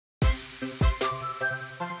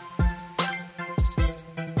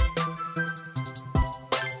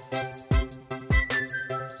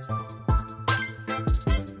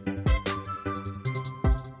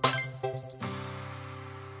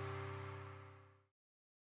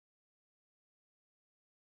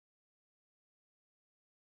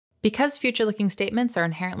Because future-looking statements are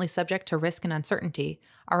inherently subject to risk and uncertainty,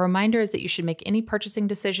 our reminder is that you should make any purchasing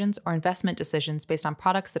decisions or investment decisions based on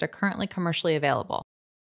products that are currently commercially available.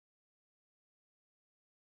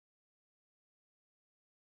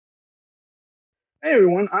 Hey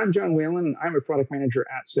everyone, I'm John Whalen, and I'm a product manager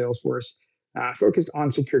at Salesforce, focused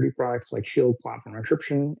on security products like Shield platform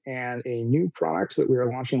encryption and a new product that we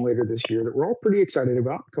are launching later this year that we're all pretty excited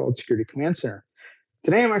about called Security Command Center.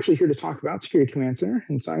 Today, I'm actually here to talk about Security Command Center,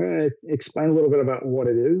 and so I'm going to explain a little bit about what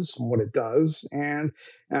it is, what it does, and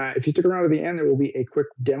if you stick around to the end, there will be a quick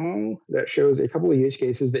demo that shows a couple of use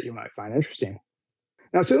cases that you might find interesting.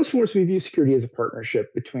 Now, Salesforce, we view security as a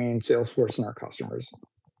partnership between Salesforce and our customers.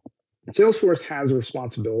 Salesforce has a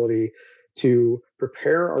responsibility to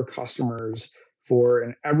prepare our customers for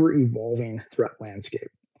an ever-evolving threat landscape.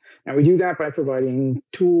 And we do that by providing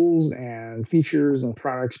tools and features and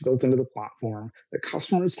products built into the platform that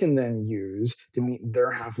customers can then use to meet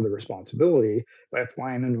their half of the responsibility by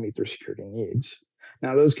applying them to meet their security needs.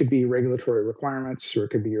 Now, those could be regulatory requirements, or it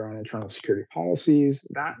could be your own internal security policies.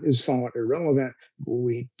 That is somewhat irrelevant. What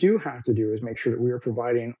we do have to do is make sure that we are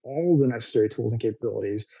providing all the necessary tools and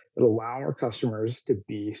capabilities that allow our customers to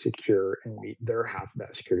be secure and meet their half of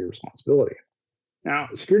that security responsibility. Now,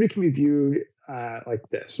 security can be viewed like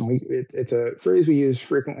this, and it's a phrase we use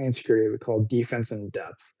frequently in security we call defense in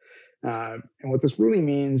depth. And what this really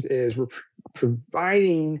means is we're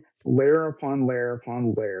providing layer upon layer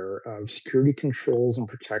upon layer of security controls and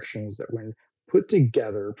protections that, when put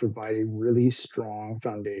together, provide a really strong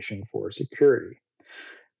foundation for security.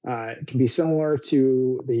 It can be similar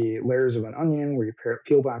to the layers of an onion, where you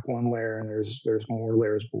peel back one layer and there's more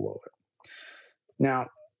layers below it. Now,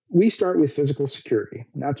 we start with physical security.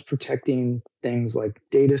 That's protecting things like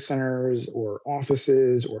data centers or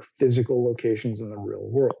offices or physical locations in the real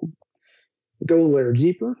world. Go a layer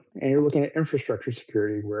deeper, and you're looking at infrastructure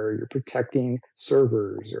security, where you're protecting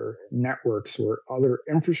servers or networks or other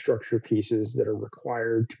infrastructure pieces that are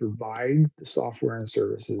required to provide the software and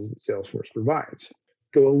services that Salesforce provides.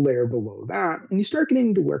 Go a layer below that, and you start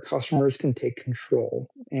getting to where customers can take control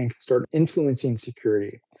and start influencing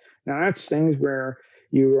security. Now, that's things where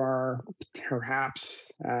you are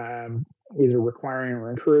perhaps either requiring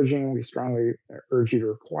or encouraging. We strongly urge you to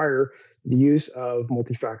require the use of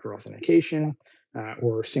multi-factor authentication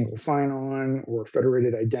or single sign-on or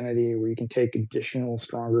federated identity, where you can take additional,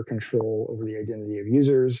 stronger control over the identity of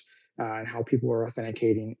users and how people are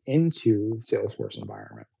authenticating into the Salesforce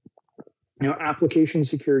environment. Application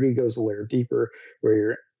security goes a layer deeper, where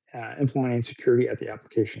you're implementing security at the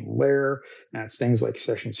application layer. That's things like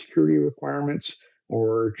session security requirements,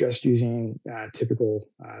 or just using typical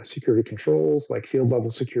security controls like field level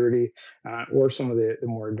security, or some of the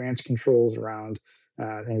more advanced controls around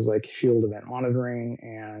things like Shield event monitoring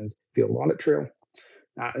and field audit trail.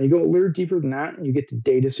 And you go a layer deeper than that, and you get to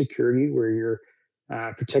data security, where you're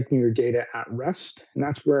protecting your data at rest. And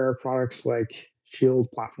that's where products like Shield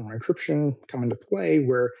platform encryption come into play,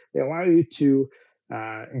 where they allow you to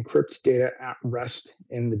encrypt data at rest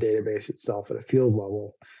in the database itself at a field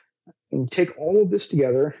level. And take all of this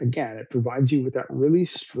together, again, it provides you with that really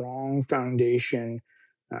strong foundation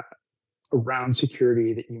around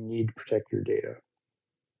security that you need to protect your data.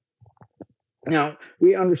 Now,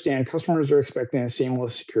 we understand customers are expecting a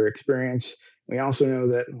seamless, secure experience. We also know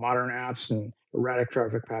that modern apps and erratic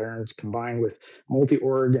traffic patterns, combined with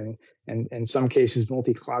multi-org and in some cases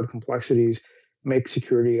multi-cloud complexities, make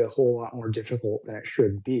security a whole lot more difficult than it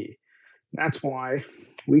should be. That's why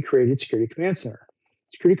we created Security Command Center.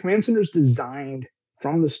 Security Command Center is designed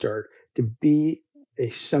from the start to be a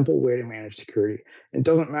simple way to manage security. It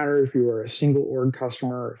doesn't matter if you are a single org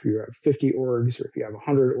customer, or if you have 50 orgs, or if you have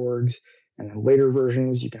 100 orgs. And in later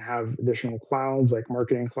versions, you can have additional clouds like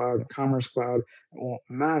Marketing Cloud and Commerce Cloud. It won't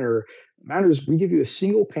matter. It matters we give you a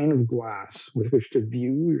single pane of glass with which to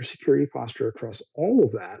view your security posture across all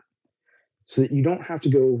of that, so that you don't have to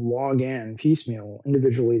go log in piecemeal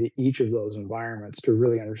individually to each of those environments to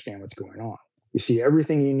really understand what's going on. You see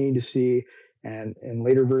everything you need to see, and in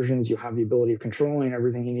later versions, you'll have the ability of controlling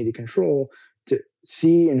everything you need to control to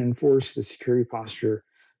see and enforce the security posture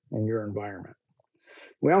in your environment.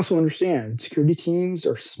 We also understand security teams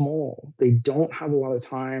are small. They don't have a lot of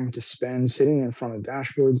time to spend sitting in front of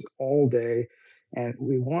dashboards all day, and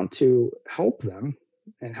we want to help them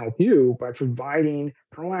and help you by providing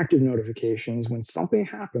proactive notifications when something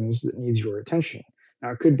happens that needs your attention. Now,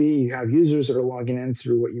 it could be you have users that are logging in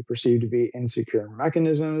through what you perceive to be insecure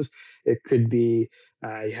mechanisms. It could be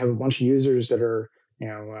you have a bunch of users that are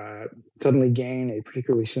suddenly gain a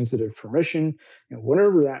particularly sensitive permission.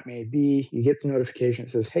 Whatever that may be, you get the notification that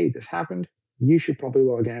says, hey, this happened. You should probably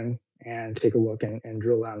log in and take a look and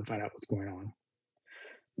drill down and find out what's going on.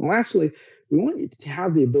 And lastly, we want you to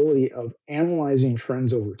have the ability of analyzing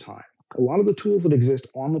trends over time. A lot of the tools that exist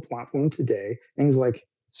on the platform today, things like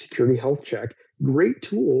Security Health Check, great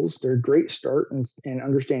tools. They're a great start in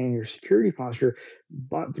understanding your security posture,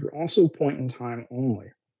 but they're also point in time only.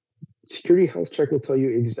 Security Health Check will tell you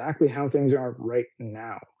exactly how things are right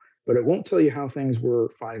now, but it won't tell you how things were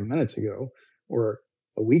 5 minutes ago or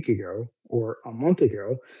a week ago or a month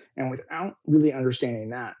ago. And without really understanding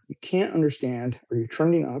that, you can't understand, are you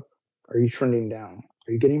trending up? Are you trending down?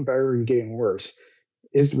 Are you getting better? Or are you getting worse?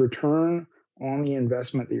 Is the return on the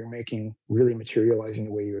investment that you're making really materializing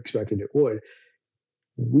the way you expected it would?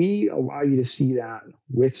 We allow you to see that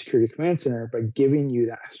with Security Command Center by giving you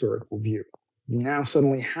that historical view. You now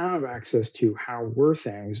suddenly have access to how were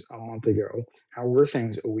things a month ago, how were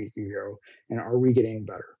things a week ago, and are we getting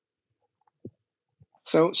better?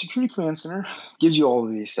 So Security Command Center gives you all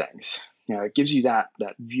of these things. It gives you that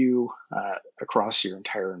view across your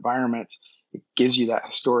entire environment. It gives you that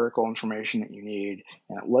historical information that you need,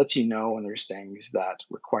 and it lets you know when there's things that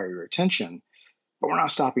require your attention. But we're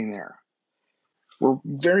not stopping there. We're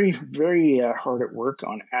very, very hard at work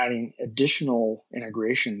on adding additional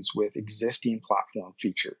integrations with existing platform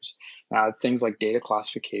features. It's things like data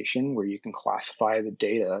classification, where you can classify the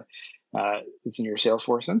data that's in your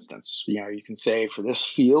Salesforce instance. You can say, for this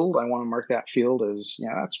field, I want to mark that field as,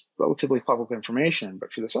 that's relatively public information.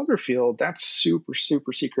 But for this other field, that's super,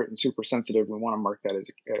 super secret and super sensitive. We want to mark that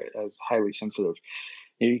as highly sensitive.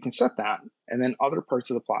 You can set that, and then other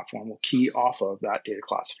parts of the platform will key off of that data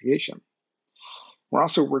classification. We're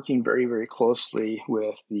also working very, very closely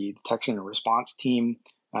with the detection and response team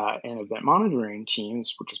and event monitoring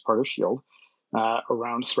teams, which is part of Shield,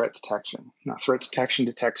 around threat detection. Now, threat detection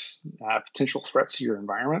detects potential threats to your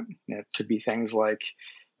environment. It could be things like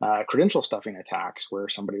credential stuffing attacks, where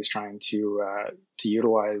somebody is trying to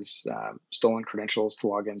utilize stolen credentials to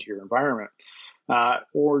log into your environment.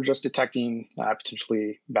 Or just detecting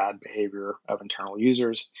potentially bad behavior of internal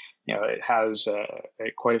users. It has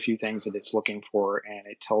quite a few things that it's looking for, and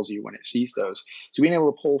it tells you when it sees those. So being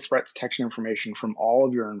able to pull threat detection information from all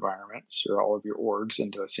of your environments or all of your orgs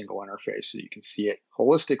into a single interface so you can see it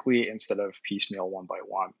holistically instead of piecemeal one by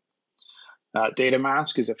one. Data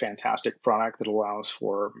Mask is a fantastic product that allows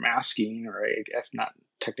for masking, or I guess not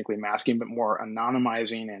technically masking, but more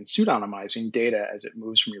anonymizing and pseudonymizing data as it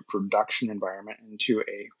moves from your production environment into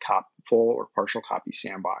a full or partial copy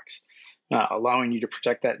sandbox, allowing you to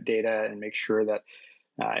protect that data and make sure that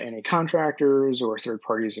any contractors or third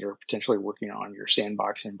parties that are potentially working on your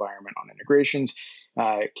sandbox environment on integrations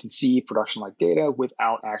can see production-like data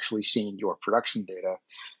without actually seeing your production data.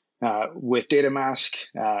 With Data Mask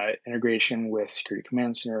integration with Security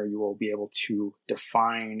Command Center, you will be able to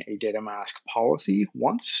define a Data Mask policy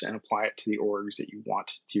once and apply it to the orgs that you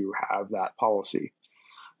want to have that policy.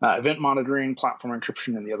 Event monitoring, platform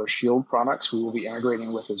encryption, and the other Shield products we will be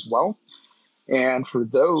integrating with as well. And for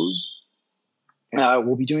those,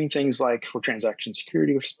 we'll be doing things like for transaction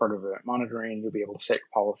security, which is part of event monitoring. You'll be able to set your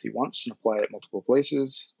policy once and apply it at multiple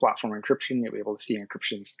places. Platform encryption, you'll be able to see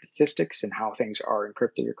encryption statistics and how things are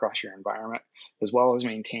encrypted across your environment, as well as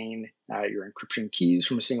maintain your encryption keys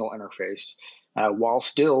from a single interface while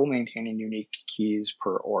still maintaining unique keys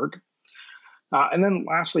per org. And then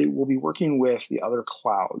lastly, we'll be working with the other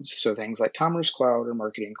clouds. So things like Commerce Cloud or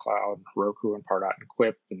Marketing Cloud, Roku and Pardot and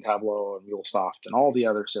Quip and Tableau and MuleSoft and all the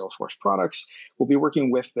other Salesforce products. We'll be working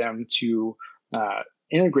with them to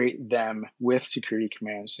integrate them with Security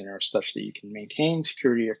Command Center such that you can maintain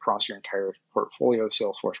security across your entire portfolio of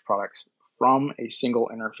Salesforce products from a single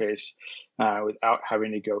interface without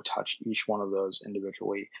having to go touch each one of those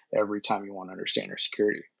individually every time you want to understand your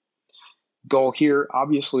security. Goal here,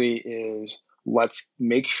 obviously, is let's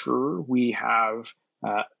make sure we have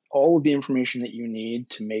all of the information that you need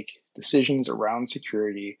to make decisions around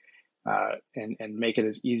security and make it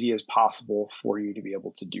as easy as possible for you to be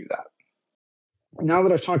able to do that. Now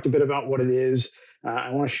that I've talked a bit about what it is,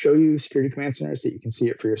 I want to show you Security Command Center so that you can see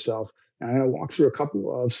it for yourself. And I'm going to walk through a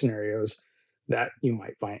couple of scenarios that you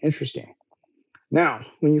might find interesting. Now,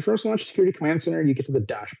 when you first launch Security Command Center, you get to the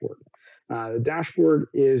dashboard. The dashboard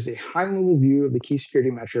is a high-level view of the key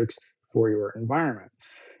security metrics for your environment.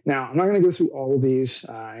 Now, I'm not going to go through all of these.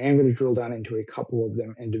 I am going to drill down into a couple of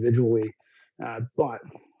them individually, but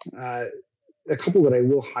a couple that I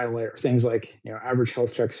will highlight are things like average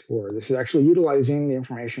health check score. This is actually utilizing the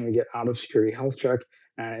information we get out of Security Health Check,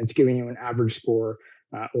 and it's giving you an average score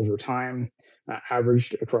over time,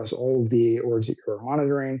 averaged across all of the orgs that you're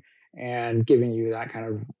monitoring, and giving you that kind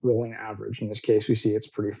of rolling average. In this case, we see it's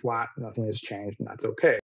pretty flat, nothing has changed, and that's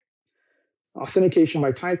okay. Authentication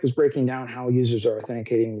by type is breaking down how users are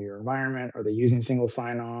authenticating in your environment. Are they using single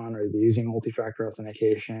sign-on? Are they using multi-factor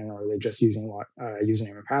authentication? Or are they just using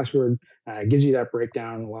username and password? It gives you that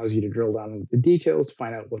breakdown, allows you to drill down into the details to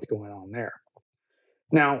find out what's going on there.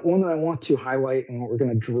 Now, one that I want to highlight and what we're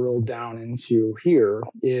going to drill down into here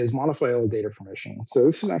is modify all data permission. So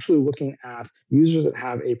this is actually looking at users that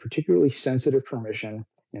have a particularly sensitive permission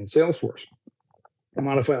in Salesforce.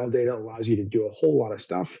 Modify all data allows you to do a whole lot of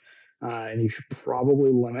stuff, and you should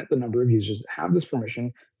probably limit the number of users that have this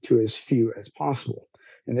permission to as few as possible.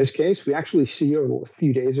 In this case, we actually see over a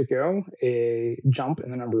few days ago a jump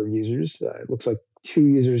in the number of users. It looks like 2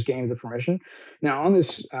 users gained the permission. Now, on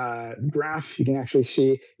this graph, you can actually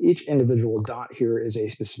see each individual dot here is a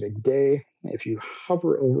specific day. If you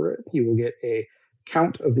hover over it, you will get a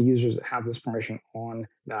count of the users that have this permission on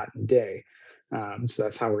that day. So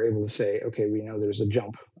that's how we're able to say, okay, we know there's a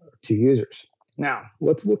jump to users. Now,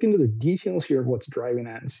 let's look into the details here of what's driving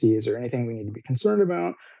that and see, is there anything we need to be concerned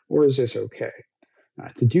about, or is this okay?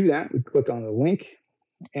 To do that, we click on the link,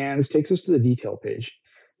 and this takes us to the detail page.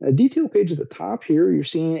 The detail page at the top here, you're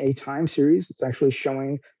seeing a time series. It's actually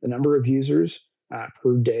showing the number of users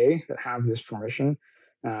per day that have this permission.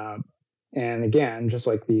 And again, just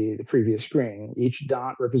like the previous screen, each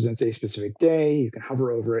dot represents a specific day. You can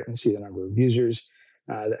hover over it and see the number of users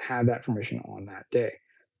that have that permission on that day.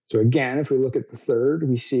 So again, if we look at the third,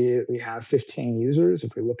 we see we have 15 users.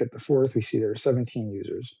 If we look at the fourth, we see there are 17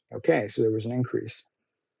 users. Okay, so there was an increase.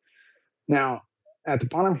 Now, at the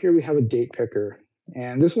bottom here, we have a date picker,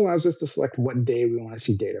 and this allows us to select what day we want to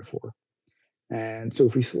see data for. And so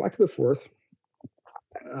if we select the fourth,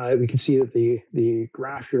 we can see that the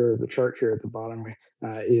graph here, the chart here at the bottom,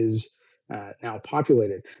 is now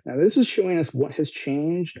populated. Now, this is showing us what has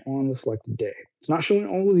changed on the selected day. It's not showing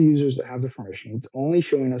all of the users that have the permission. It's only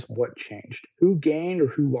showing us what changed, who gained or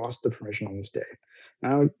who lost the permission on this day.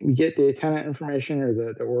 Now, we get the tenant information or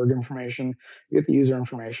the org information, we get the user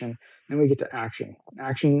information, then we get to action.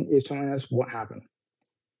 Action is telling us what happened.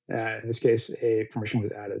 In this case, a permission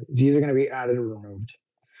was added. It's either going to be added or removed.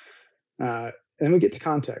 Then we get to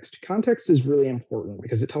context. Context is really important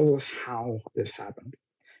because it tells us how this happened.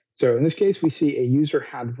 So in this case, we see a user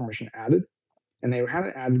had the permission added, and they had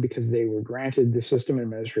it added because they were granted the system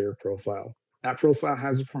administrator profile. That profile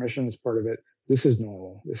has a permission as part of it. This is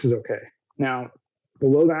normal. This is okay. Now,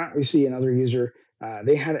 below that, we see another user.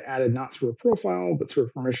 They had it added not through a profile, but through a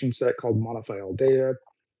permission set called modify all data.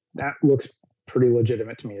 That looks pretty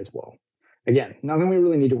legitimate to me as well. Again, nothing we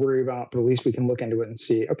really need to worry about, but at least we can look into it and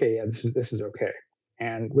see, okay, yeah, this is okay.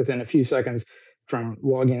 And within a few seconds from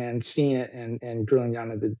logging in, seeing it, and drilling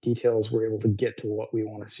down into the details, we're able to get to what we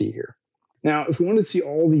want to see here. Now, if we wanted to see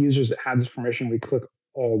all the users that had this permission, we click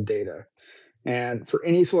all data. And for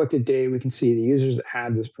any selected day, we can see the users that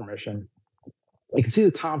had this permission. You can see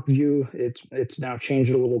the top view, it's now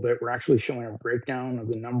changed a little bit. We're actually showing a breakdown of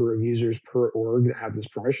the number of users per org that have this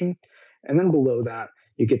permission. And then below that,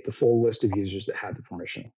 you get the full list of users that had the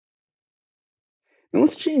permission. Now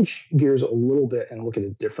let's change gears a little bit and look at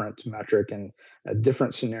a different metric and a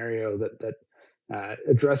different scenario that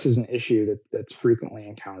addresses an issue that's frequently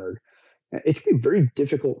encountered. It can be very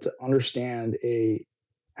difficult to understand a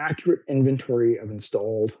accurate inventory of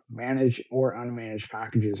installed, managed, or unmanaged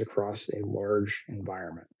packages across a large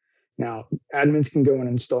environment. Now, admins can go and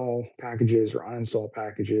install packages or uninstall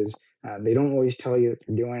packages. They don't always tell you that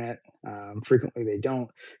they're doing it. Frequently, they don't.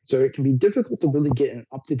 So it can be difficult to really get an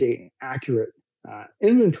up-to-date and accurate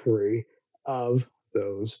inventory of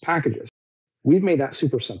those packages. We've made that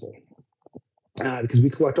super simple because we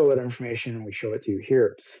collect all that information and we show it to you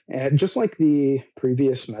here. And just like the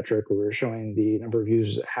previous metric where we were showing the number of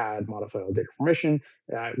users that had modified all data permission,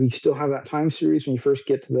 we still have that time series when you first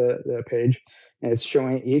get to the page. And it's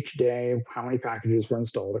showing each day how many packages were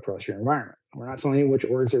installed across your environment. We're not telling you which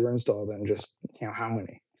orgs they were installed in, just how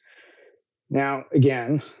many. Now,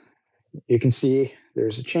 again, you can see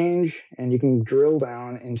there's a change, and you can drill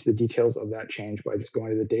down into the details of that change by just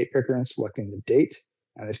going to the date picker and selecting the date.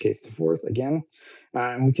 In this case, the 4th again.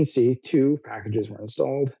 And we can see 2 packages were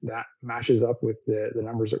installed. That matches up with the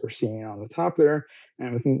numbers that we're seeing on the top there.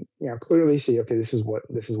 And we can clearly see, okay, this is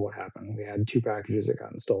what happened. We had 2 packages that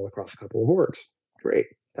got installed across a couple of orgs. Great.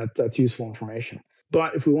 That's useful information.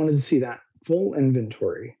 But if we wanted to see that full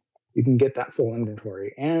inventory, you can get that full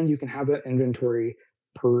inventory, and you can have that inventory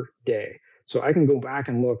per day. So I can go back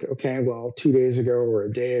and look, okay, well, 2 days ago or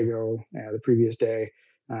a day ago, the previous day,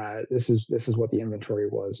 this is what the inventory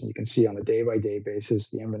was. And you can see on a day-by-day basis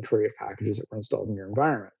the inventory of packages that were installed in your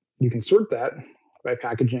environment. You can sort that by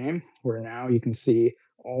package name, where now you can see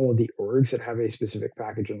all of the orgs that have a specific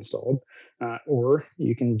package installed, or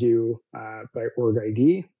you can do by org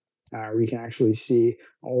ID, where you can actually see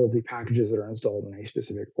all of the packages that are installed in a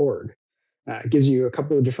specific org. It gives you a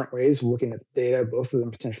couple of different ways of looking at the data, both of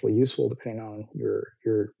them potentially useful depending on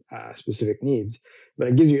your specific needs. But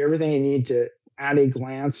it gives you everything you need to, at a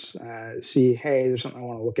glance, see, hey, there's something I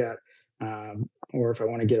want to look at. Or if I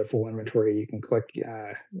want to get a full inventory, you can click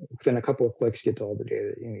within a couple of clicks, get to all the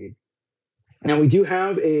data that you need. Now, we do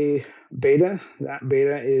have a beta. That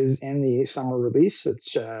beta is in the summer release.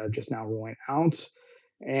 It's just now rolling out.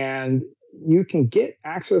 And you can get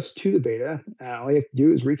access to the beta. All you have to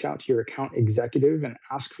do is reach out to your account executive and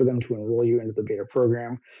ask for them to enroll you into the beta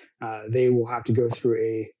program. They will have to go through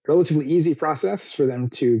a relatively easy process for them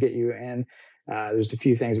to get you in. There's a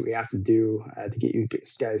few things that we have to do to get you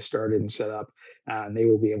guys started and set up. And they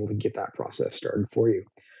will be able to get that process started for you.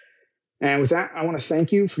 And with that, I want to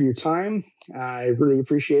thank you for your time. I really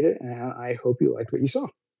appreciate it. And I hope you liked what you saw.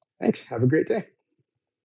 Thanks. Have a great day.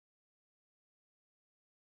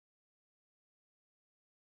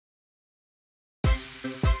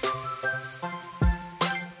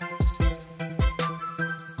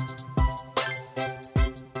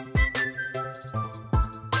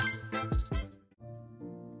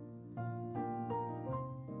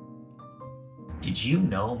 Did you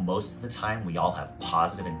know most of the time we all have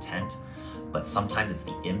positive intent, but sometimes it's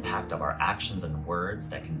the impact of our actions and words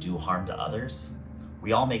that can do harm to others?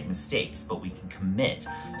 We all make mistakes, but we can commit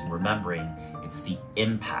to remembering it's the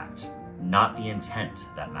impact, not the intent,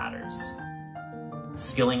 that matters.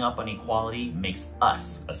 Skilling up on equality makes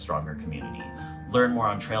us a stronger community. Learn more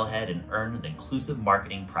on Trailhead and earn the Inclusive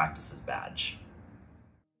Marketing Practices Badge.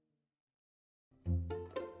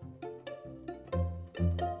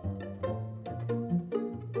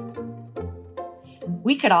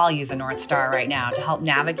 We could all use a North Star right now to help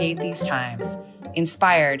navigate these times.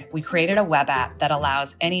 Inspired, we created a web app that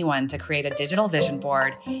allows anyone to create a digital vision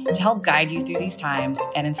board to help guide you through these times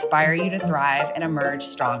and inspire you to thrive and emerge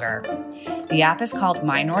stronger. The app is called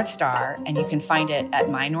My North Star, and you can find it at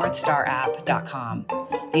mynorthstarapp.com.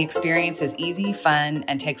 The experience is easy, fun,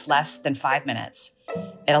 and takes less than 5 minutes.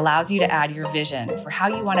 It allows you to add your vision for how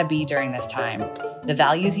you want to be during this time, the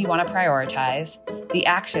values you want to prioritize, the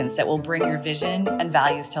actions that will bring your vision and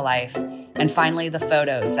values to life, and finally, the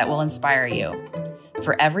photos that will inspire you.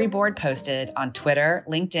 For every board posted on Twitter,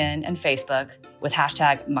 LinkedIn, and Facebook with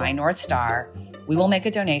hashtag MyNorthStar, we will make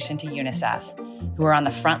a donation to UNICEF, who are on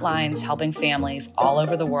the front lines helping families all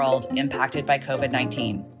over the world impacted by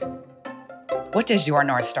COVID-19. What does your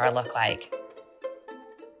North Star look like?